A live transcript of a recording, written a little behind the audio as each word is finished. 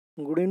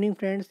Good evening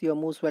friends, you are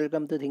most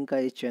welcome to Think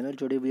Ice channel.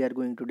 Today we are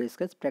going to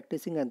discuss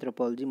Practicing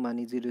Anthropology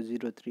Mani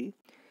 003,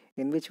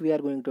 in which we are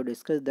going to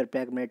discuss the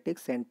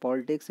pragmatics and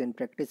politics in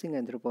practicing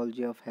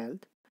anthropology of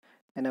health,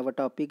 and our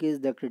topic is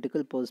the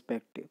critical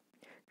perspective.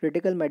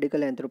 Critical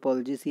medical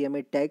anthropology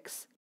CMA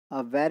takes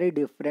a very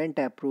different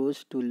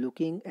approach to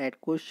looking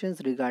at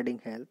questions regarding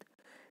health.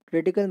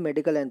 Critical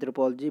medical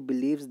anthropology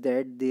believes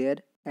that there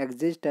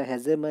exists a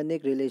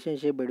hegemonic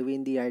relationship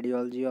between the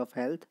ideology of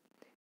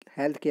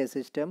healthcare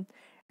system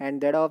and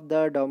that of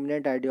the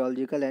dominant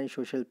ideological and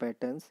social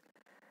patterns.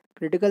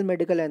 Critical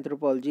medical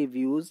anthropology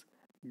views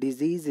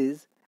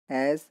diseases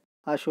as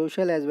a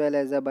social as well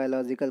as a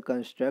biological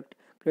construct.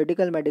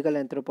 Critical medical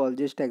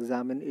anthropologists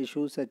examine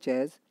issues such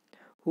as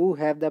who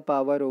have the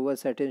power over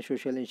certain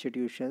social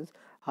institutions,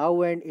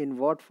 how and in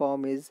what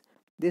form is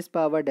this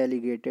power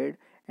delegated,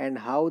 and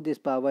how this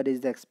power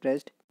is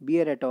expressed.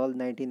 Beer et al.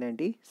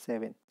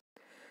 1997.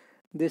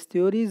 This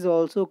theory is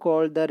also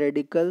called the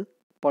radical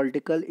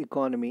political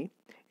economy.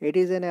 It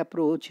is an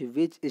approach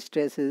which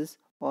stresses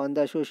on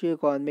the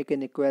socio-economic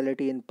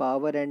inequality in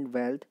power and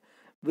wealth,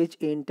 which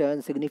in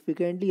turn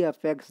significantly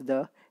affects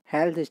the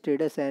health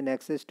status and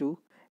access to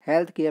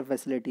healthcare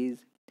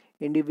facilities.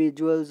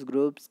 Individuals,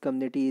 groups,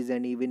 communities,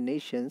 and even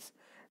nations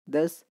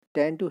thus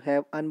tend to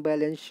have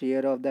unbalanced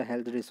share of the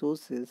health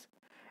resources,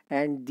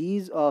 and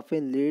these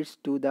often leads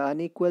to the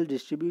unequal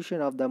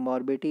distribution of the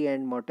morbidity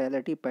and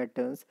mortality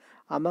patterns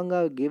among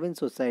a given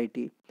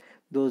society.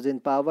 Those in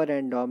power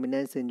and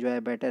dominance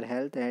enjoy better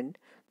health, and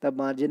the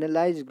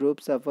marginalized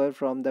groups suffer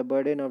from the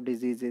burden of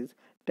diseases.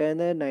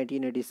 Turner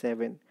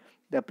 1987.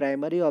 The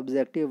primary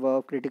objective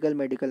of critical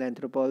medical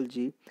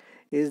anthropology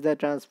is the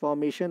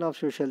transformation of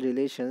social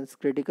relations.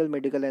 Critical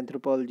medical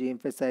anthropology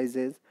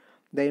emphasizes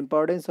the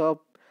importance of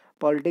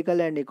political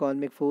and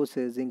economic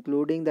forces,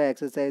 including the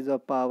exercise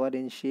of power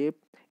in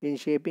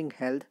shaping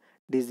health,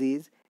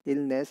 disease,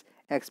 illness,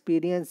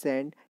 experience,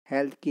 and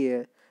health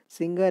care.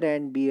 Singer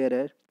and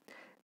Beerer,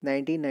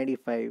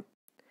 1995.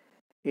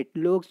 It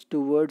looks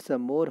towards a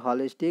more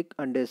holistic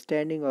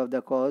understanding of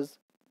the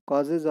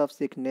causes of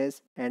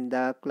sickness and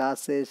the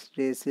classist,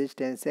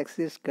 racist, and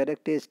sexist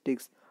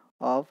characteristics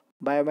of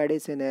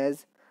biomedicine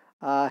as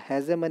a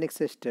hegemonic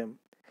system.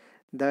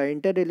 The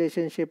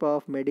interrelationship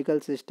of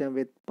medical system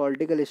with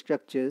political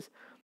structures,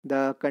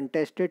 the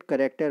contested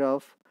character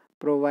of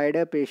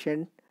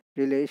provider-patient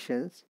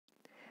relations,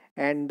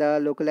 and the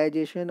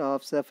localization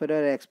of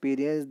sufferer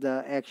experience,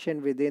 the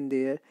action within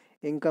their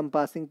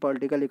encompassing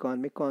political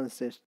economic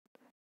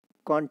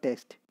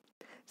context.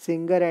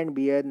 Singer and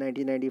Beer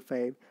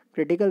 1995.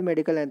 Critical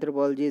medical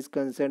anthropology is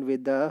concerned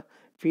with the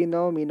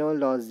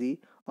phenomenology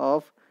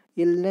of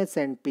illness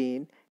and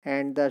pain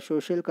and the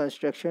social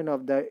construction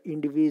of the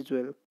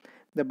individual.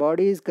 The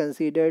body is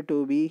considered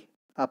to be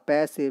a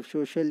passive,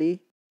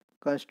 socially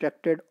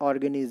constructed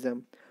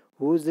organism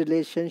whose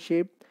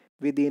relationship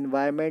with the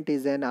environment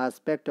is an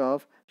aspect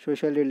of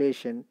social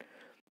relation.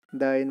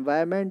 The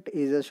environment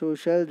is a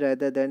social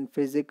rather than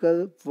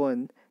physical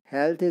one.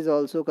 Health is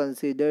also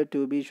considered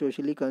to be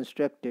socially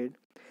constructed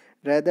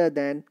rather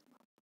than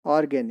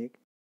organic,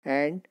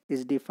 and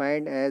is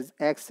defined as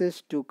access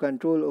to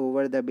control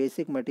over the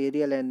basic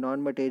material and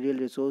non-material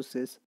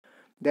resources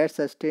that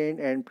sustain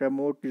and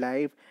promote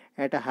life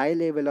at a high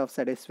level of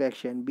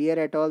satisfaction. Beer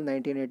et al.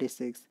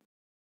 1986.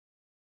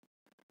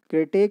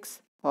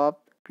 Critics of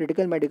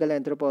critical medical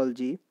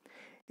anthropology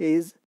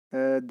is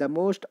the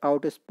most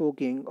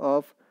outspoken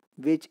of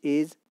which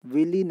is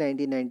Willie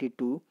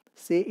 1992,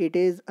 say it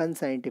is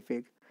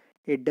unscientific.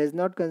 It does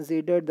not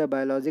consider the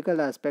biological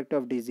aspect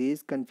of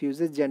disease,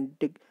 confuses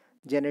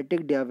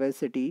genetic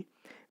diversity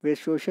with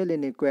social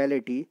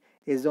inequality,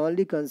 is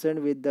only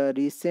concerned with the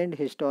recent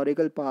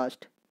historical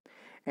past,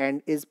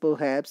 and is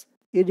perhaps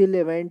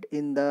irrelevant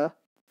in the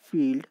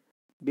field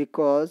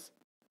because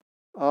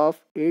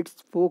of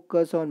its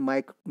focus on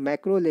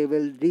macro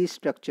level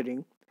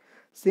restructuring.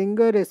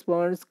 Singer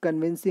responds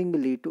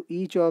convincingly to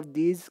each of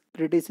these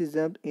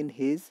criticisms in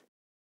his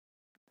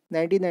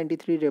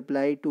 1993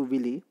 reply to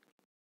Willie.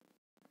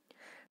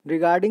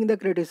 Regarding the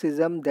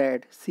criticism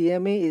that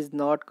CMA is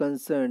not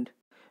concerned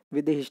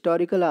with the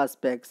historical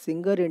aspects,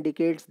 Singer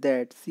indicates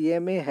that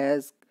CMA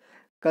has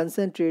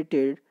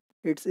concentrated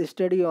its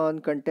study on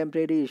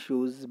contemporary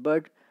issues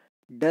but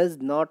does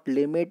not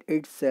limit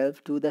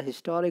itself to the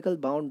historical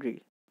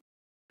boundary,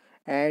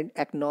 and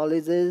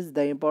acknowledges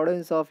the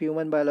importance of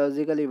human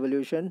biological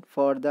evolution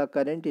for the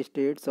current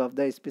states of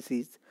the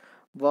species.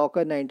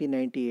 Walker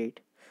 1998.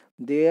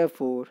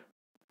 Therefore,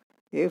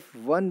 if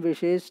one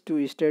wishes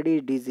to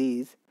study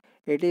disease,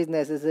 it is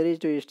necessary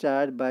to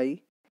start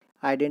by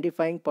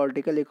identifying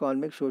political,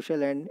 economic,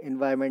 social, and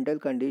environmental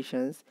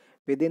conditions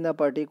within a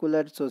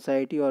particular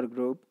society or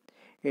group.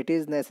 It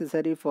is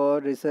necessary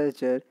for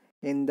researcher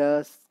in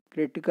the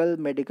critical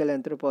medical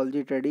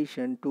anthropology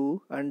tradition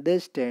to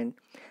understand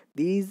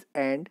these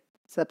and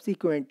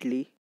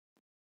subsequently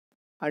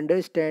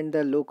understand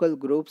the local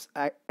group's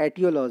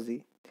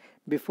etiology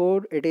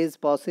before it is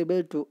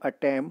possible to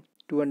attempt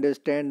to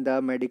understand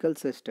the medical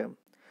system.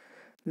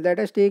 Let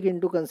us take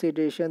into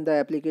consideration the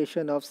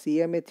application of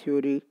CMA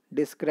theory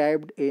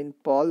described in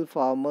Paul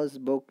Farmer's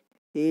book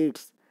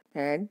AIDS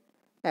and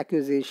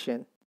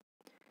Accusation,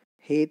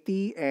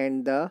 Haiti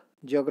and the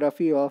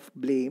Geography of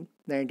Blame,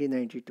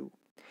 1992.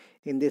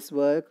 In this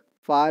work,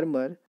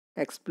 Farmer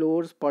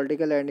explores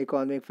political and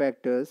economic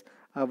factors,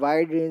 a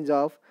wide range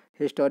of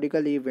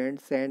historical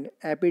events, and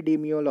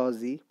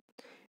epidemiology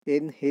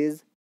in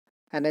his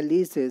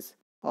analysis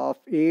of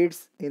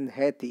AIDS in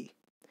Haiti.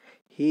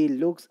 He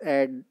looks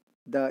at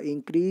the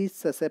increased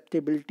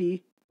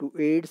susceptibility to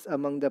AIDS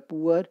among the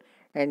poor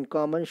and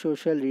common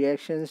social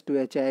reactions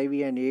to HIV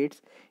and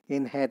AIDS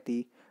in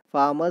Haiti.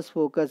 Farmer's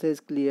focus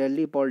is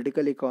clearly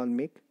political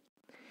economic.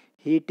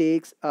 He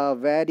takes a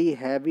very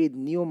heavy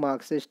neo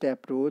Marxist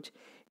approach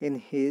in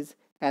his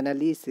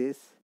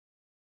analysis.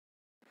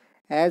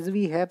 As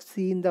we have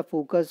seen, the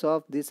focus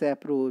of this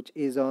approach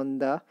is on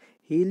the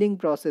healing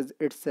process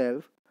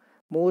itself.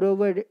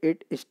 Moreover,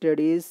 it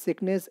studies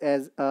sickness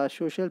as a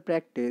social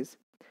practice.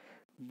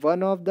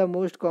 One of the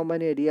most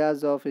common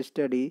areas of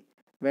study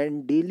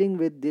when dealing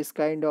with this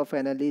kind of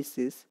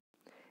analysis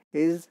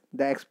is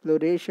the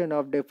exploration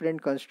of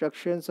different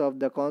constructions of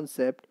the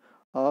concept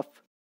of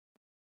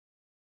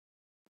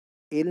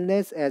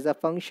illness as a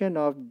function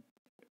of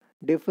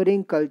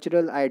differing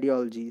cultural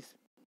ideologies.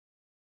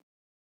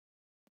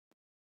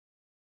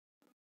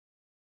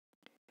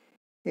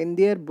 In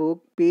their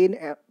book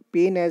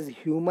Pain as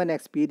Human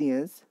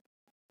Experience,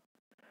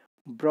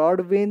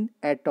 Broadwin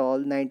et al.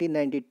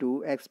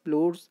 1992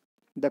 explores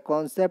the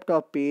concept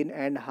of pain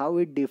and how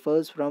it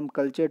differs from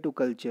culture to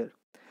culture,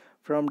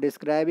 from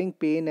describing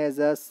pain as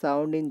a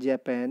sound in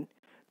Japan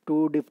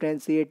to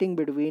differentiating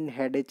between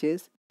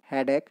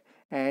headache,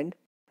 and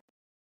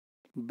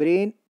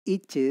brain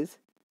itches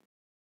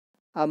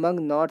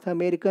among North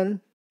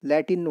American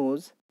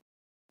Latinos.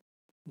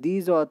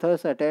 These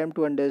authors attempt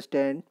to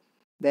understand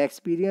the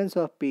experience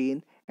of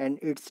pain and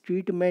its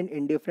treatment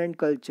in different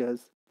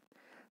cultures.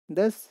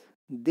 Thus,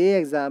 they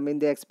examine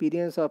the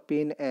experience of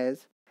pain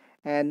as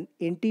an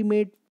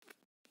intimate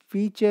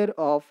feature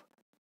of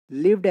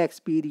lived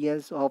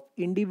experience of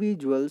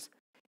individuals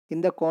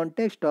in the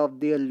context of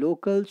their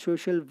local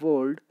social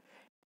world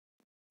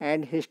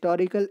and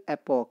historical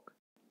epoch.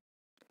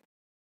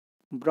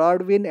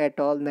 Broadwin et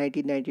al.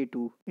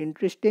 1992.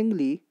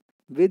 Interestingly,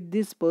 with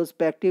this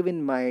perspective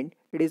in mind,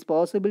 it is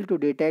possible to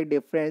detect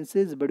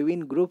differences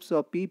between groups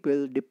of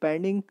people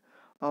depending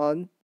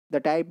on the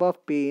type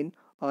of pain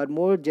or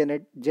more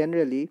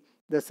generally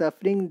the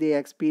suffering they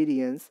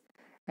experience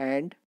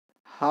and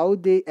how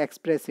they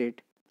express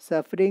it.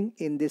 Suffering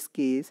in this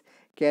case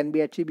can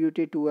be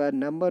attributed to a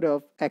number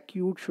of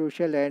acute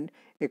social and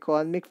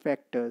economic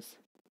factors.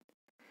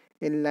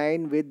 In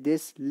line with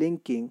this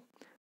linking,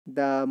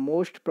 the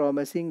most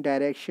promising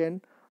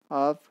direction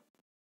of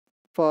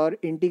for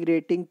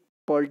integrating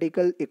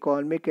political,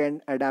 economic,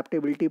 and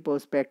adaptability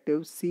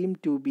perspectives seem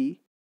to be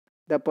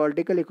the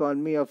political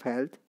economy of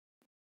health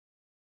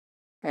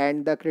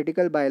and the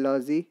critical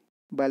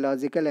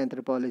biological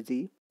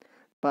anthropology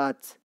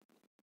paths.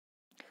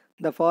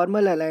 The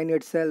formal align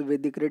itself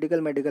with the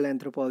critical medical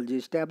anthropology,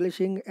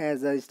 establishing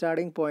as a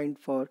starting point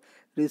for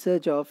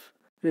research of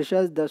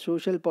research the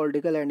social,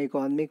 political, and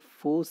economic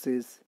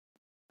forces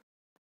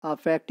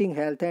affecting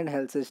health and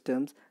health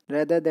systems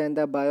rather than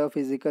the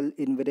biophysical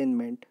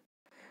environment.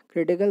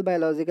 Critical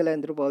biological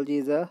anthropology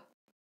is a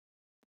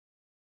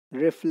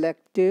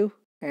reflective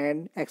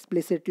and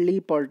explicitly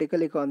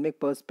political economic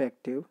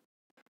perspective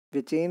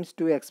which aims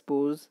to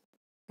expose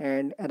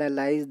and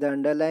analyze the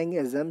underlying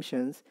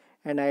assumptions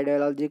and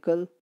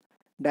ideological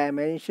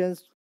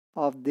dimensions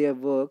of their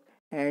work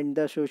and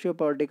the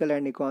socio-political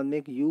and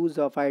economic use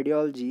of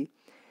ideology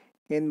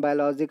in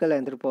biological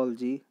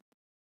anthropology.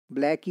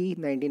 Blackie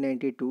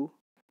 1992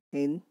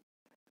 in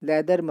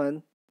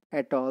Leatherman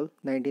et al.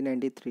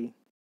 1993.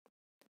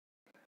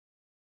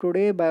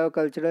 Today,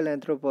 biocultural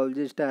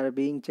anthropologists are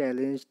being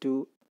challenged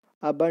to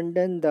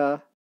abandon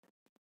the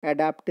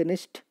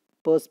adaptionist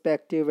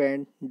perspective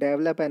and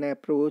develop an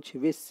approach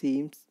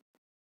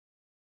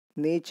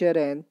nature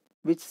and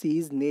which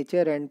sees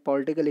nature and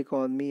political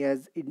economy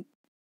as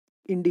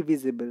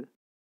indivisible.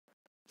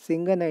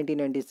 Singer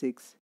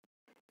 1996.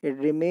 It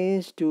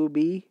remains to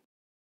be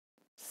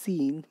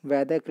seen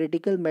whether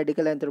critical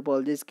medical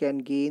anthropologists can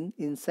gain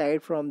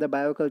insight from the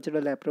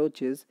biocultural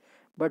approaches,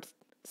 but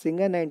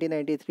Singer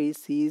 1993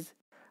 sees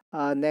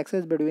a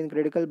nexus between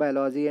critical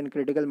biology and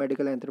critical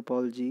medical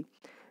anthropology.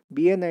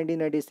 BN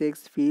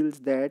 1996 feels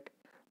that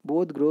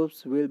both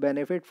groups will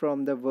benefit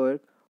from the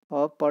work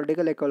of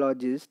political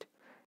ecologists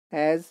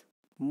as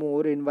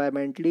more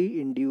environmentally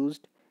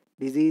induced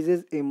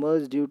diseases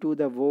emerge due to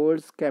the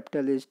world's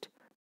capitalist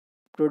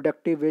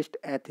productivist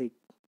ethic.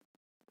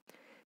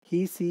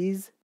 He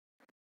sees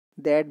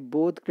that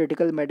both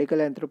critical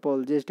medical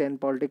anthropologists and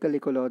political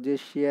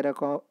ecologists share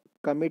a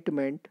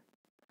commitment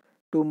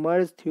to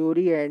merge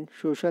theory and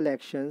social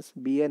actions.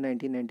 BN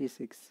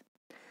 1996.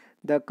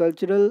 The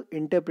cultural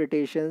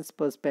interpretationist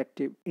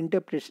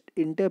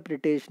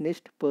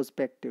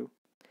perspective.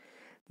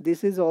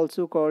 This is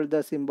also called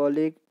the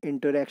symbolic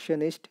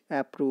interactionist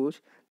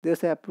approach.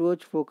 This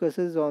approach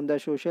focuses on the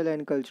social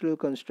and cultural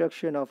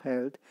construction of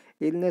health,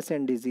 illness,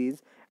 and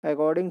disease.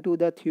 According to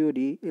the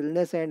theory,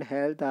 illness and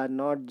health are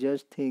not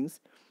just things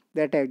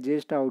that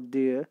exist out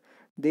there,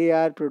 they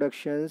are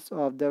productions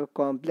of the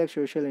complex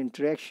social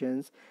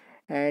interactions,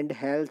 and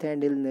health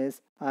and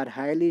illness are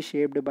highly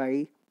shaped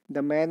by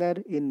the manner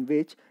in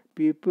which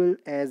people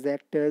as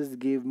actors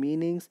give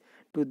meanings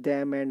to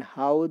them and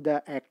how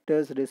the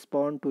actors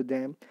respond to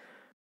them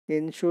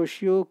in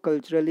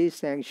socio-culturally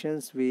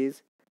sanctioned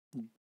ways.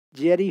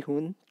 Jerry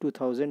Hun,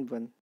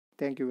 2001.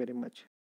 Thank you very much.